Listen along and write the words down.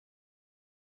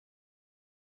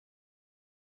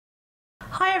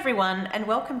Hi everyone, and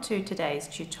welcome to today's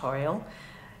tutorial.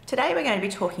 Today we're going to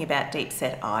be talking about deep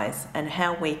set eyes and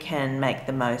how we can make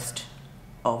the most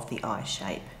of the eye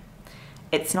shape.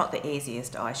 It's not the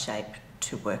easiest eye shape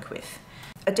to work with.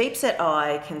 A deep set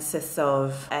eye consists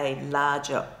of a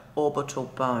larger orbital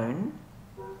bone,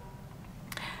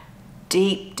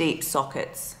 deep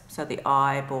sockets, so the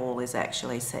eyeball is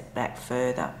actually set back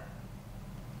further.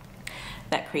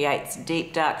 That creates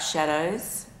deep dark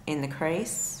shadows in the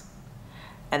crease.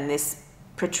 And this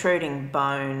protruding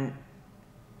bone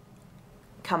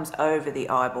comes over the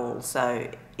eyeball, so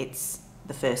it's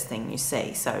the first thing you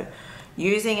see. So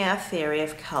using our theory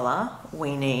of colour,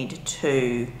 we need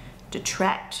to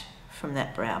detract from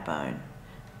that brow bone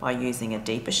by using a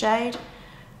deeper shade,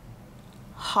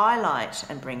 highlight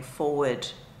and bring forward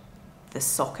the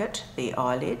socket, the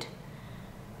eyelid,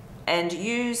 and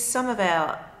use some of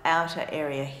our outer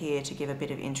area here to give a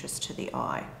bit of interest to the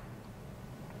eye.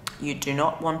 You do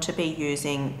not want to be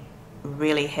using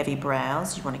really heavy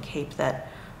brows. You want to keep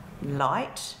that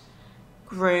light,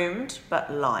 groomed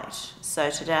but light. So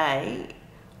today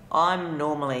I'm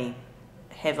normally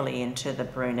heavily into the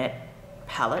brunette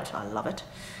palette. I love it.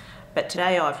 But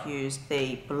today I've used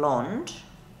the blonde,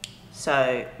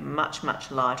 so much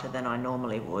lighter than I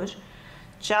normally would,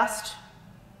 just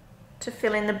to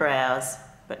fill in the brows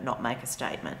but not make a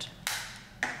statement.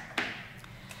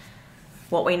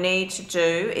 What we need to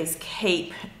do is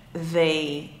keep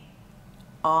the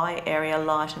eye area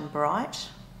light and bright.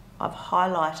 I've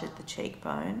highlighted the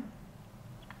cheekbone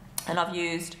and I've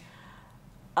used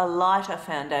a lighter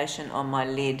foundation on my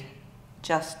lid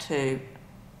just to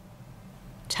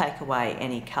take away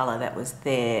any colour that was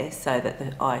there so that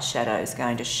the eyeshadow is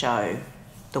going to show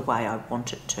the way I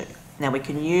want it to. Now we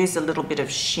can use a little bit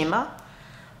of shimmer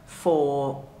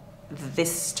for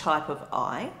this type of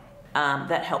eye.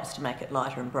 That helps to make it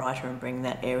lighter and brighter and bring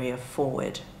that area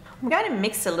forward. I'm going to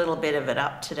mix a little bit of it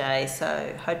up today,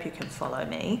 so hope you can follow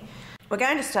me. We're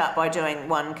going to start by doing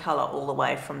one colour all the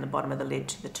way from the bottom of the lid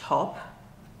to the top.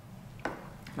 And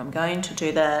I'm going to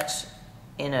do that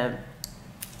in a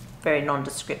very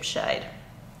nondescript shade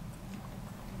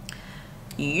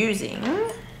using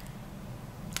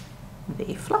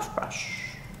the fluff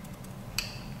brush.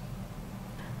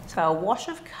 So a wash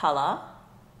of colour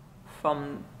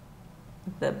from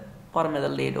the bottom of the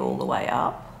lid all the way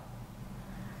up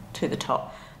to the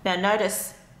top. Now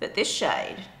notice that this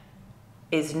shade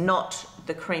is not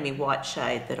the creamy white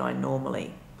shade that I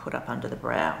normally put up under the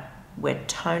brow. We're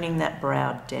toning that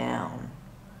brow down.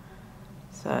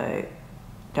 So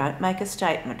don't make a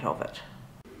statement of it.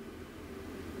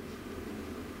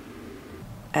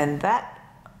 And that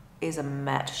is a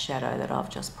matte shadow that I've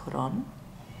just put on.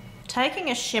 Taking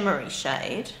a shimmery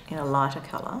shade in a lighter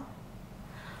colour,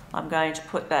 I'm going to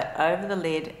put that over the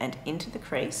lid and into the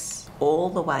crease, all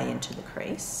the way into the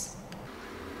crease.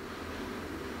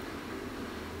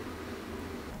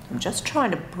 I'm just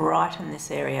trying to brighten this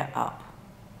area up.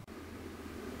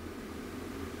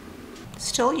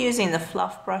 Still using the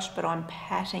fluff brush, but I'm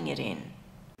patting it in.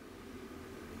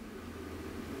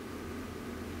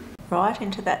 Right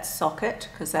into that socket,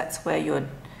 because that's where your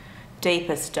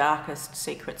deepest, darkest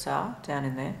secrets are, down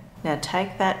in there. Now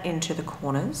take that into the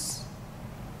corners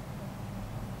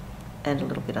and a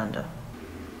little bit under.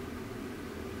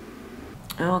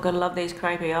 Oh, I've got to love these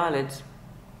crepey eyelids.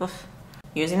 Oof.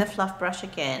 Using the fluff brush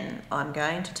again, I'm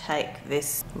going to take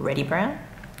this reddy brown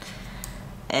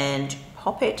and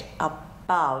pop it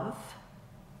above,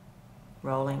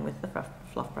 rolling with the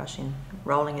fluff brush in,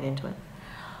 rolling it into it.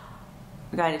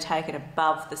 I'm going to take it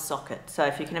above the socket. So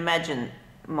if you can imagine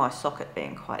my socket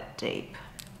being quite deep,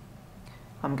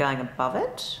 I'm going above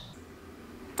it.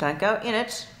 Don't go in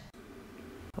it.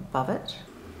 Above it,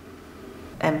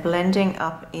 and blending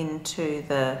up into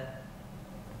the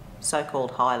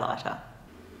so-called highlighter.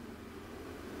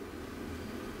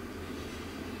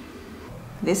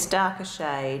 This darker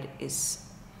shade is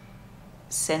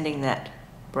sending that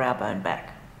brow bone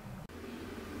back.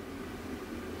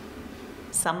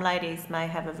 Some ladies may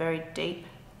have a very deep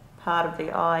part of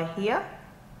the eye here.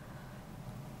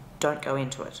 Don't go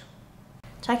into it.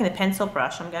 Taking the pencil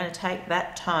brush, I'm going to take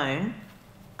that tone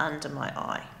under my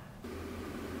eye.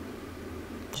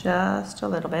 Just a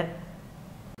little bit.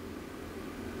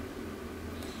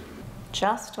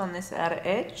 Just on this outer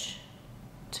edge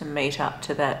to meet up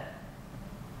to that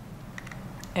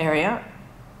area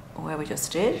where we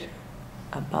just did,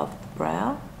 above the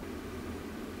brow.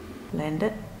 Blend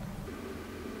it.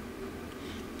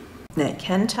 Now you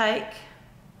can take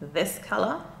this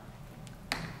colour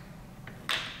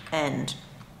and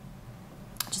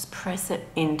just press it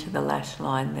into the lash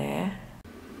line there.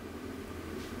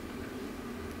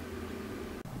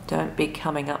 Don't be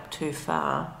coming up too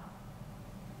far.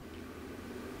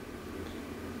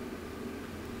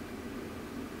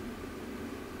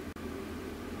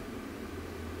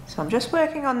 So I'm just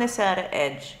working on this outer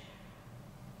edge,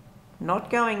 not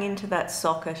going into that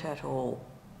socket at all.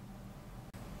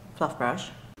 Fluff brush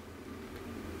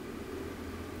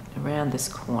around this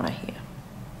corner here.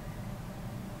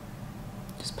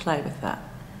 Just play with that.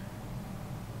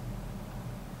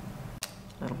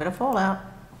 A little bit of fallout.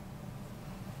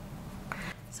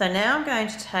 So now I'm going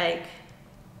to take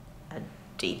a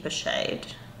deeper shade.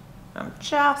 I'm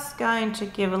just going to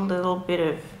give a little bit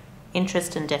of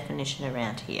interest and definition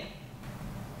around here.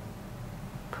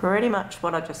 Pretty much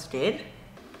what I just did.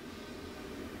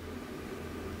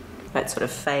 That sort of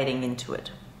fading into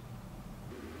it.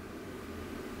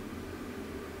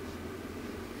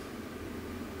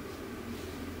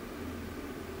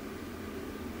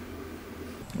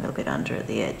 A little bit under at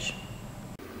the edge.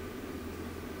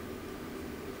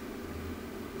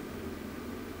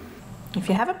 If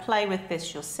you have a play with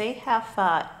this, you'll see how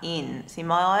far in. See,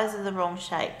 my eyes are the wrong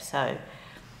shape, so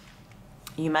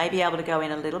you may be able to go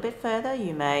in a little bit further,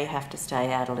 you may have to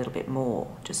stay out a little bit more.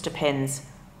 Just depends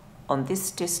on this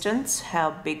distance,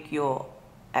 how big your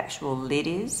actual lid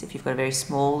is. If you've got a very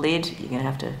small lid, you're going to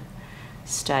have to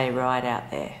stay right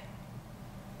out there.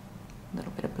 A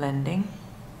little bit of blending.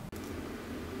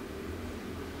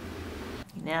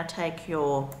 You now take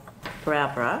your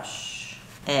brow brush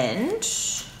and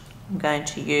I'm going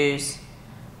to use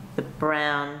the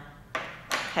brown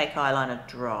cake eyeliner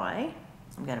dry.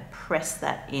 I'm going to press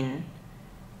that in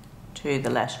to the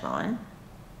lash line.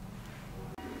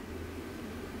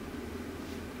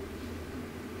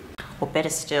 Or better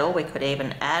still, we could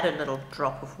even add a little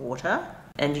drop of water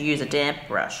and use a damp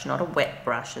brush, not a wet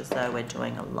brush as though we're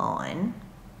doing a line.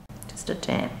 Just a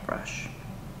damp brush,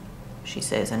 she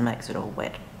says, and makes it all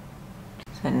wet.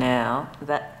 So now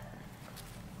that,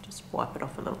 just wipe it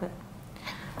off a little bit.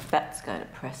 That's going to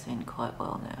press in quite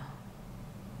well now.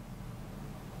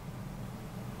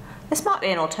 This might be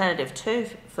an alternative too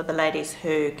for the ladies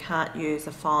who can't use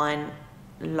a fine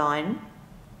line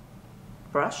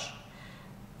brush,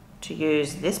 to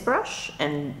use this brush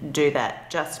and do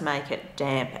that. Just make it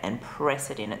damp and press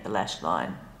it in at the lash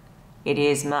line. It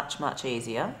is much, much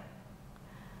easier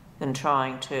than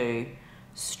trying to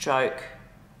stroke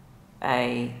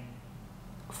a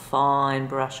fine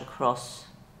brush across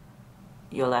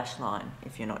your lash line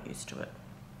if you're not used to it.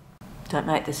 Don't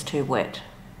make this too wet.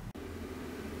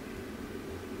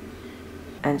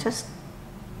 And just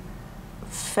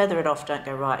feather it off, don't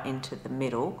go right into the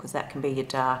middle because that can be your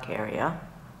dark area.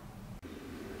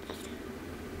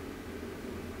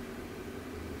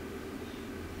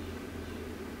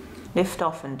 Lift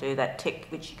off and do that tick,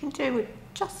 which you can do with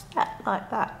just that, like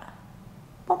that.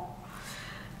 Boom.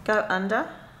 Go under,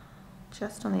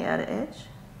 just on the outer edge,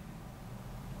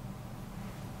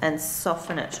 and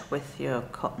soften it with your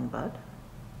cotton bud.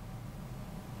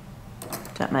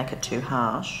 Don't make it too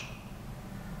harsh.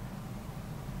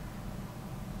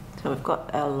 So we've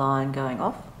got our line going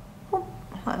off, boom,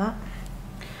 like that.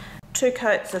 2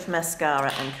 coats of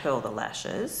mascara and curl the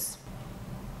lashes.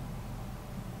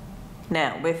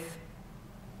 Now with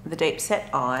the deep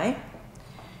set eye,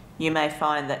 you may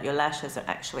find that your lashes are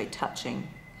actually touching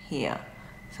here.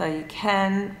 So you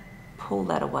can pull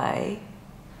that away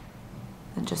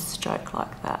and just stroke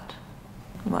like that.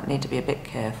 You might need to be a bit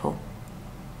careful.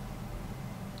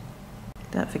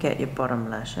 Don't forget your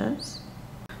bottom lashes.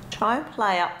 Try and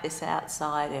play up this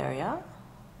outside area.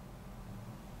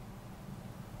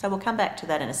 So we'll come back to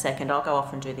that in a second. I'll go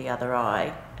off and do the other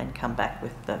eye and come back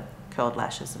with the curled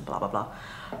lashes and blah, blah, blah.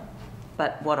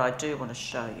 But what I do want to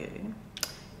show you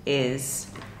is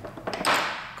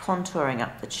contouring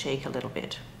up the cheek a little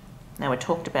bit. Now we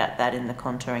talked about that in the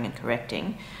contouring and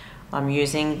correcting. I'm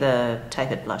using the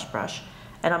tapered blush brush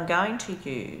and I'm going to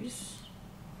use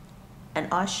an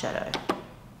eyeshadow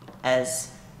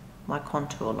as my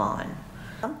contour line.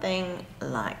 Something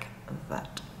like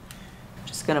that.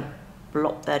 Just going to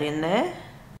blop that in there.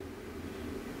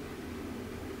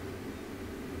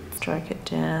 Stroke it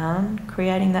down,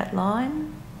 creating that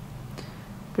line,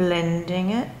 blending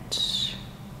it,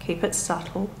 keep it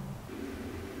subtle,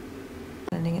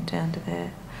 blending it down to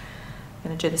there. I'm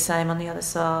going to do the same on the other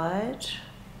side,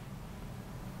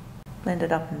 blend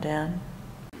it up and down.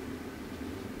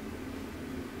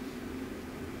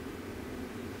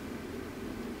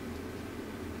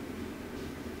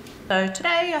 So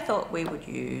today I thought we would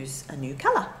use a new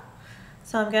colour.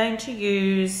 So I'm going to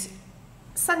use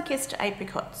Sun-Kissed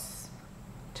Apricots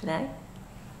today.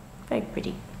 Very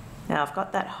pretty. Now I've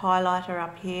got that highlighter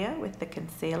up here with the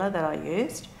concealer that I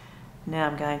used, Now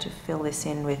I'm going to fill this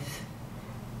in with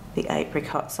the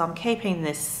apricot. So I'm keeping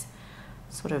this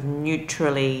sort of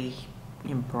neutrally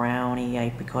browny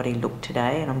apricot-y look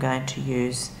today, and I'm going to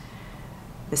use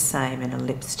the same in a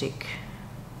lipstick.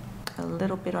 A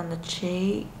little bit on the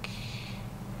cheek,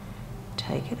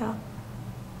 take it up.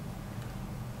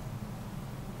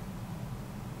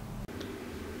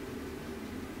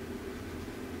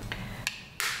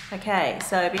 Okay,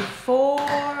 so before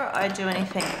I do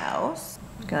anything else,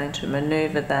 I'm going to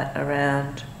maneuver that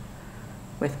around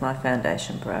with my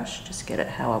foundation brush, just get it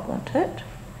how I want it.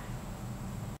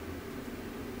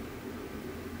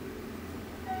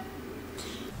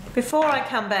 Before I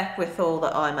come back with all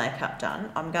the eye makeup done,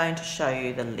 I'm going to show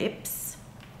you the lips.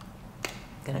 I'm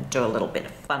going to do a little bit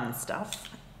of fun stuff,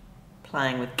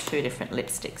 playing with two different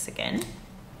lipsticks again.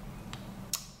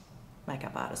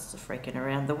 Makeup artists are freaking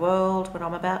around the world what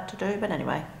I'm about to do, but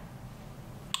anyway.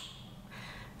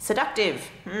 Seductive,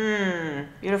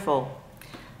 beautiful.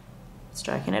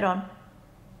 Stroking it on.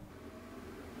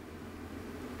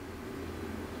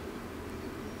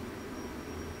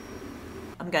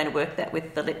 I'm going to work that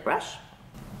with the lip brush.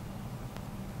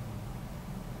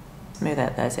 Smooth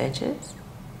out those edges.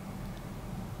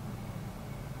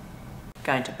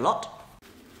 Going to blot.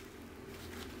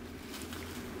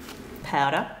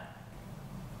 Powder.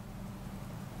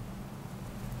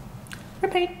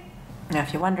 Repeat. Now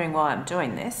if you're wondering why I'm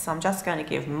doing this, I'm just going to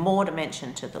give more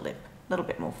dimension to the lip, a little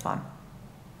bit more fun.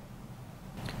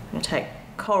 I'm going to take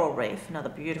Coral Reef, another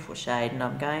beautiful shade, and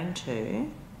I'm going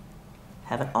to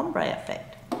have an ombre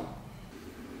effect.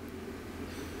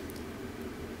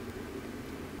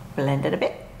 Blend it a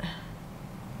bit.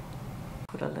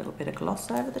 Put a little bit of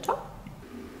gloss over the top.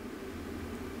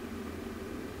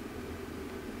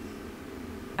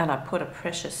 And I put a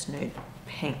Precious Nude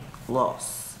Pink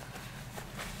gloss,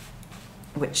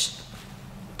 which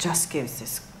just gives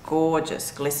this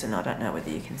gorgeous glisten. I don't know whether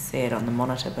you can see it on the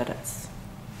monitor, but it's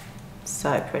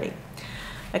so pretty.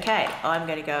 Okay, I'm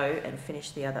going to go and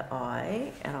finish the other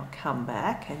eye, and I'll come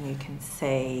back and you can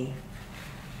see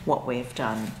what we've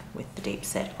done with the deep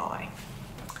set eye.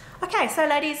 Okay, so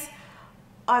ladies,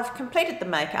 I've completed the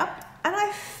makeup, and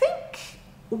I think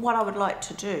what I would like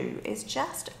to do is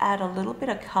just add a little bit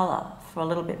of colour for a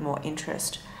little bit more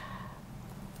interest.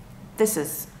 This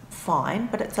is fine,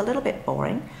 but it's a little bit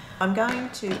boring. I'm going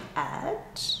to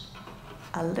add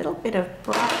a little bit of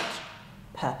bright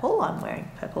purple. I'm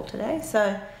wearing purple today,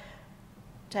 so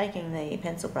taking the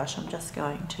pencil brush, I'm just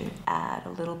going to add a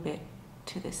little bit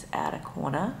to this outer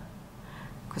corner,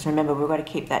 because remember, we've got to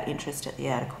keep that interest at the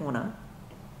outer corner.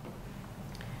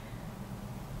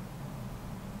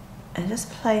 And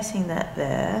just placing that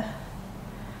there.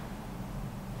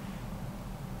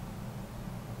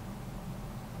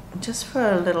 Just for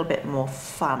a little bit more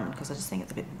fun, because I just think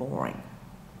it's a bit boring.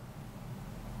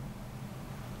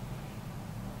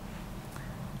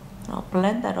 I'll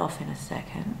blend that off in a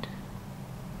second.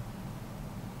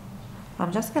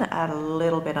 I'm just going to add a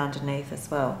little bit underneath as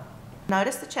well.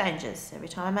 Notice the changes. Every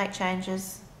time I make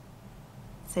changes,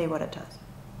 see what it does.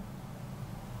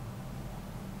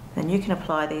 Then you can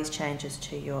apply these changes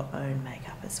to your own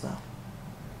makeup as well.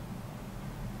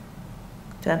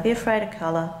 Don't be afraid of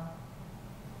colour.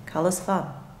 Colour's fun.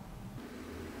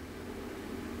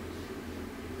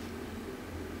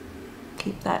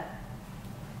 Keep that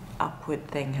upward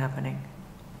thing happening.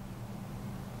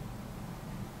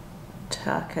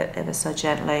 Tuck it ever so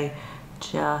gently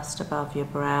just above your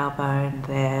brow bone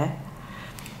there.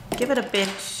 Give it a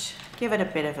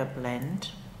bit of a blend.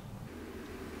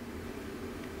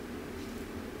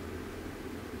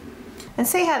 And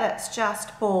see how that's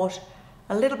just brought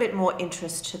a little bit more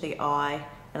interest to the eye,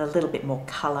 and a little bit more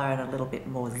colour and a little bit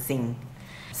more zing.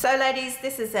 So ladies,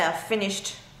 this is our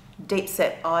finished deep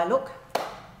set eye look.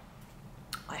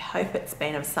 I hope it's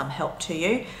been of some help to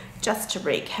you. Just to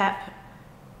recap,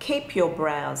 keep your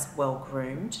brows well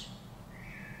groomed.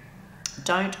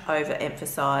 Don't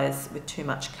overemphasize with too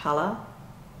much colour.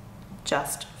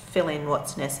 Just fill in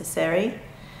what's necessary.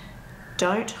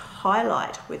 Don't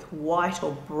highlight with white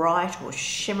or bright or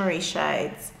shimmery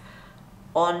shades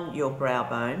on your brow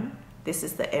bone. This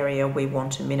is the area we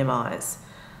want to minimise.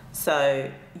 So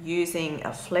using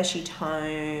a fleshy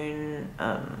tone,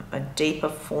 a deeper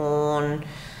fawn,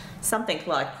 something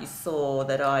like you saw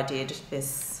that I did,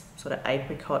 this sort of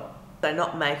apricot. So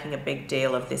not making a big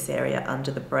deal of this area under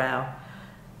the brow.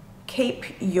 Keep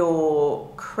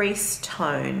your crease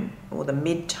tone, or the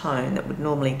mid-tone that would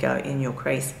normally go in your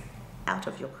crease, out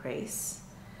of your crease,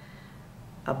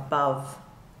 above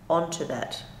onto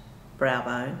that brow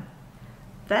bone.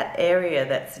 That area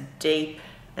that's deep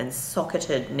and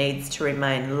socketed needs to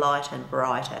remain light and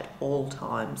bright at all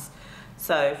times.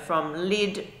 So from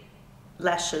lid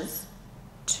lashes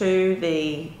to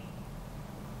the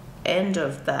end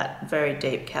of that very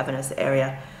deep cavernous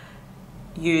area,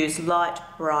 use light,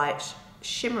 bright,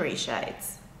 shimmery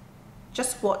shades.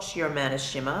 Just watch your amount of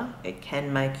shimmer. It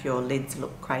can make your lids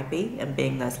look crepey, and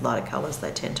being those lighter colours,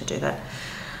 they tend to do that.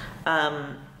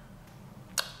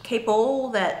 Keep all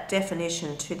that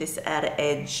definition to this outer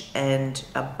edge and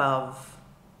above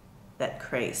that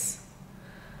crease.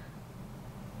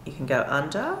 You can go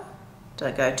under,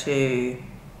 don't go too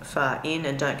far in,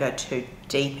 and don't go too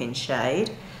deep in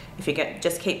shade. If you get,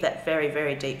 just keep that very,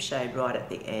 very deep shade right at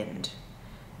the end.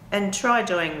 And try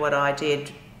doing what I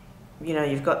did. You know,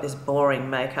 you've got this boring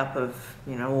makeup of,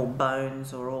 you know, all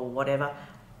bones or all whatever.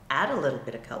 Add a little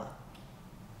bit of colour.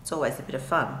 It's always a bit of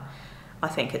fun. I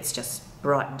think it's just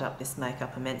brightened up this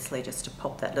makeup immensely, just to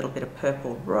pop that little bit of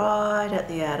purple right at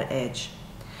the outer edge.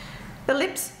 The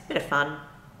lips, bit of fun,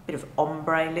 bit of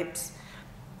ombre lips.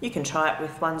 You can try it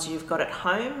with ones you've got at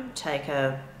home. Take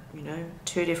a, you know,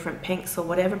 2 different pinks or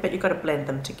whatever, but you've got to blend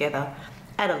them together.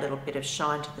 Add a little bit of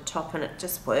shine to the top and it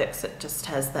just works. It just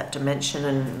has that dimension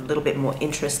and a little bit more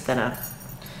interest than a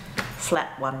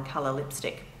flat one colour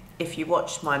lipstick. If you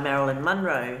watch my Marilyn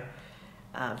Monroe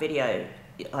video,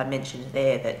 I mentioned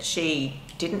there that she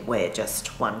didn't wear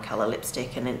just one colour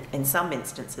lipstick, and in some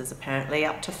instances apparently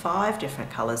up to 5 different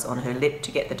colours on her lip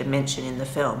to get the dimension in the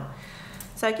film.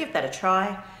 So give that a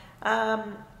try.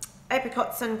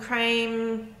 Apricots and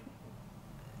cream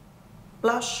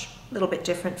blush, a little bit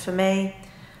different for me.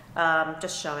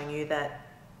 Just showing you that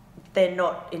they're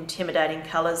not intimidating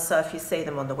colours, so if you see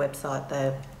them on the website,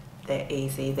 they're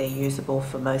easy, they're usable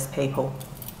for most people.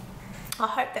 I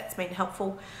hope that's been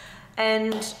helpful,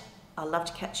 and I'd love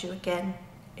to catch you again.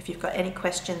 If you've got any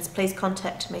questions, please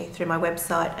contact me through my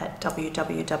website at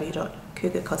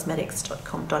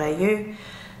www.cougarcosmetics.com.au.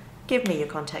 Give me your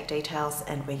contact details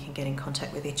and we can get in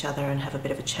contact with each other and have a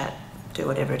bit of a chat, do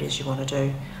whatever it is you want to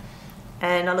do.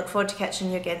 And I look forward to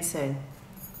catching you again soon.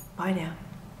 Bye now.